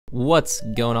What's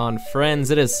going on, friends?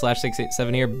 It is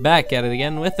Slash687 here, back at it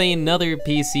again with another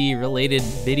PC related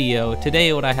video.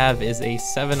 Today what I have is a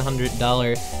 $700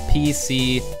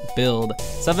 PC build.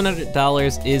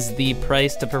 $700 is the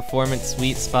price to performance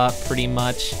sweet spot, pretty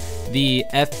much. The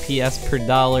FPS per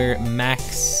dollar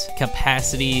max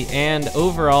capacity, and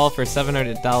overall for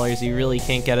 $700 you really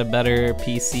can't get a better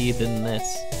PC than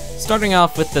this. Starting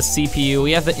off with the CPU,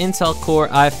 we have the Intel Core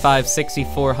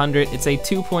i5-6400. It's a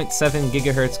 2.7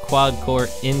 GHz quad-core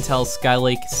Intel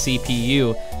Skylake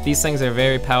CPU. These things are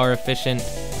very power efficient,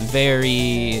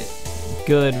 very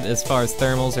good as far as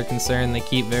thermals are concerned. They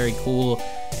keep very cool,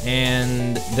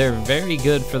 and they're very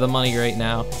good for the money right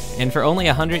now. And for only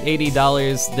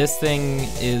 $180, this thing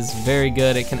is very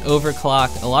good. It can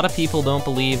overclock. A lot of people don't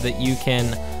believe that you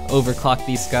can overclock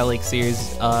these Skylake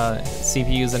series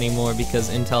CPUs anymore because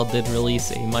Intel did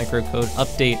release a microcode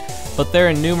update, but there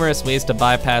are numerous ways to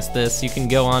bypass this. You can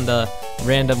go onto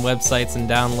random websites and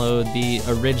download the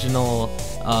original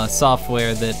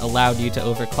software that allowed you to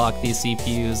overclock these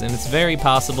CPUs, and it's very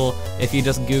possible. If you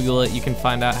just Google it, you can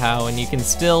find out how, and you can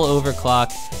still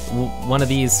overclock one of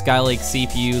these Skylake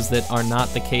CPUs that are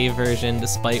not the K version,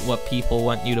 despite what people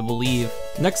want you to believe.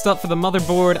 Next up, for the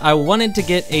motherboard, I wanted to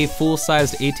get a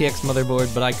full-sized ATX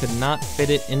motherboard, but I could not fit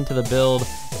it into the build.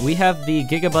 We have the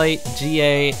Gigabyte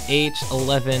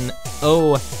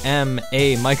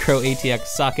GA-H11OMA Micro ATX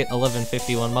Socket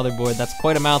 1151 motherboard. That's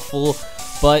quite a mouthful,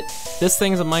 but this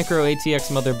thing's a Micro ATX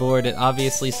motherboard. It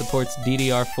obviously supports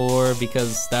DDR4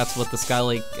 because that's what the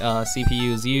Skylake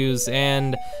CPUs use,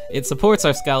 and it supports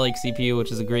our Skylake CPU,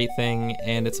 which is a great thing,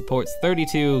 and it supports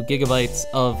 32 gigabytes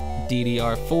of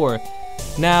DDR4.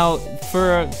 Now,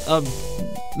 for a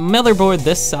motherboard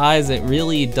this size, it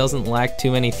really doesn't lack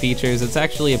too many features. It's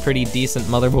actually a pretty decent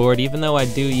motherboard, even though I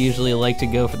do usually like to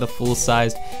go for the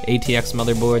full-sized ATX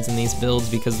motherboards in these builds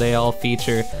because they all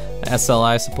feature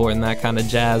SLI support and that kind of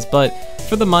jazz. But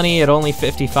for the money, at only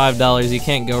 $55, you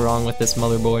can't go wrong with this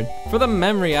motherboard. For the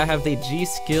memory, I have the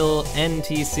G-Skill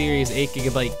NT Series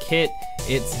 8GB kit.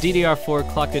 It's DDR4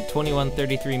 clocked at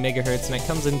 2133 MHz, and it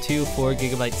comes in two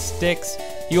 4GB sticks.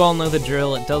 You all know the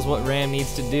drill. It does what RAM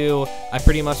needs to do. I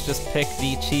pretty much just pick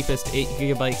the cheapest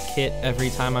 8GB kit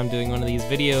every time I'm doing one of these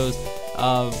videos.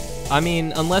 I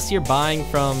mean, unless you're buying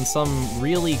from some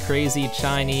really crazy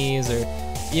Chinese or,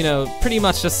 you know, pretty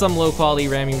much just some low-quality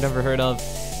RAM you've never heard of,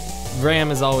 RAM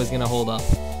is always going to hold up.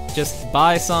 Just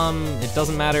buy some. It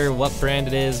doesn't matter what brand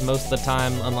it is most of the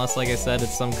time, unless, like I said,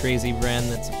 it's some crazy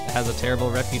brand that has a terrible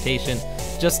reputation.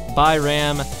 Just buy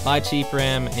RAM, buy cheap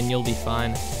RAM, and you'll be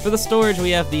fine. For the storage, we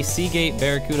have the Seagate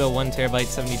Barracuda 1TB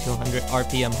 7200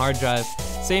 RPM hard drive.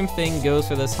 Same thing goes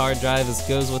for this hard drive as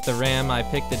goes with the RAM. I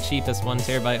picked the cheapest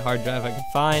 1TB hard drive I could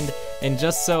find, and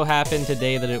just so happened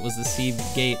today that it was the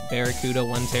Seagate Barracuda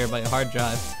 1TB hard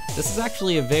drive. This is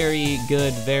actually a very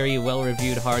good, very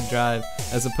well-reviewed hard drive,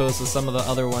 as opposed to some of the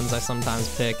other ones I sometimes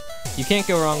pick. You can't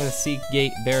go wrong with a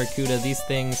Seagate Barracuda. These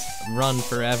things run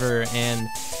forever, and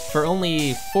for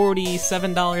only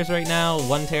 $47 right now,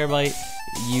 1TB,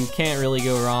 you can't really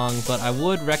go wrong, but I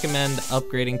would recommend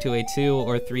upgrading to a 2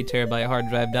 or 3TB hard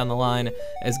drive down the line,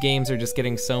 as games are just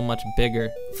getting so much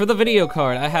bigger. For the video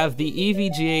card, I have the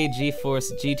EVGA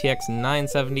GeForce GTX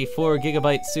 970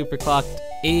 4GB superclocked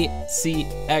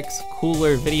ACX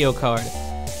cooler video card.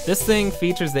 This thing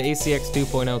features the ACX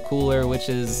 2.0 cooler, which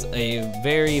is a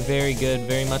very, very good,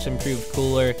 very much improved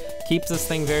cooler. Keeps this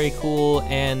thing very cool,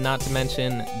 and not to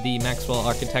mention the Maxwell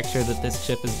architecture that this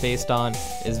chip is based on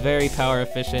is very power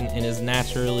efficient and is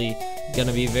naturally going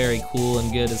to be very cool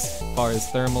and good as far as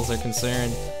thermals are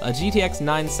concerned. A GTX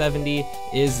 970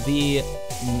 is the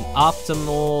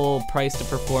optimal price to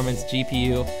performance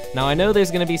GPU. Now, I know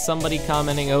there's going to be somebody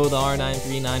commenting, oh, the R9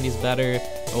 390 is better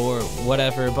or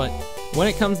whatever, but when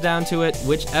it comes down to it,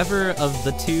 whichever of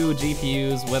the two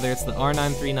GPUs, whether it's the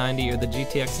R9 390 or the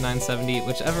GTX 970,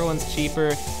 whichever one's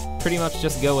cheaper, pretty much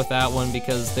just go with that one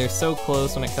because they're so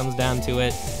close when it comes down to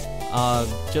it.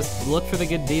 Just look for the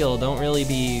good deal. Don't really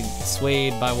be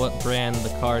swayed by what brand the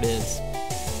card is.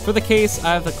 For the case,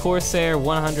 I have the Corsair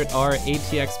 100R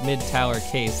ATX mid-tower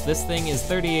case. This thing is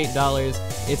 $38.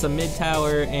 It's a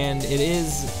mid-tower, and it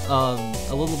is a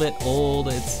little bit old.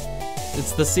 It's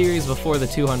the series before the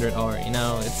 200R, you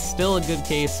know. It's still a good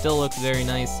case, still looks very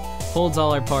nice, holds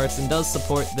all our parts, and does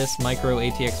support this Micro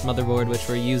ATX motherboard which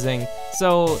we're using,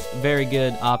 so very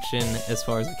good option as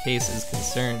far as the case is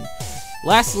concerned.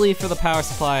 Lastly, for the power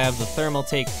supply, I have the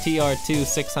Thermaltake TR2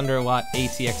 600-watt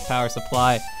ATX power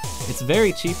supply. It's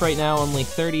very cheap right now, only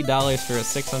 $30 for a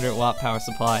 600-watt power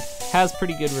supply. Has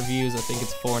pretty good reviews, I think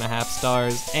it's 4.5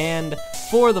 stars, and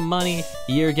for the money,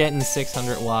 you're getting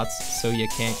 600 watts, so you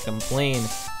can't complain.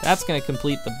 that's gonna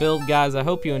complete the build, guys. I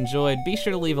hope you enjoyed. Be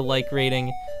sure to leave a like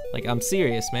rating. Like, I'm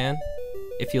serious, man.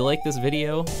 If you like this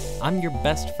video, I'm your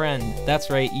best friend. That's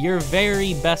right, your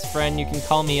very best friend. You can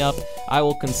call me up. I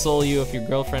will console you if your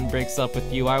girlfriend breaks up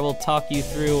with you. I will talk you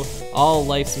through all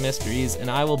life's mysteries, and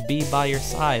I will be by your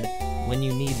side when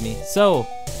you need me. So,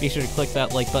 be sure to click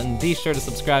that like button. Be sure to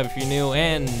subscribe if you're new,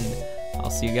 and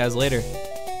I'll see you guys later.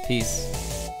 Peace.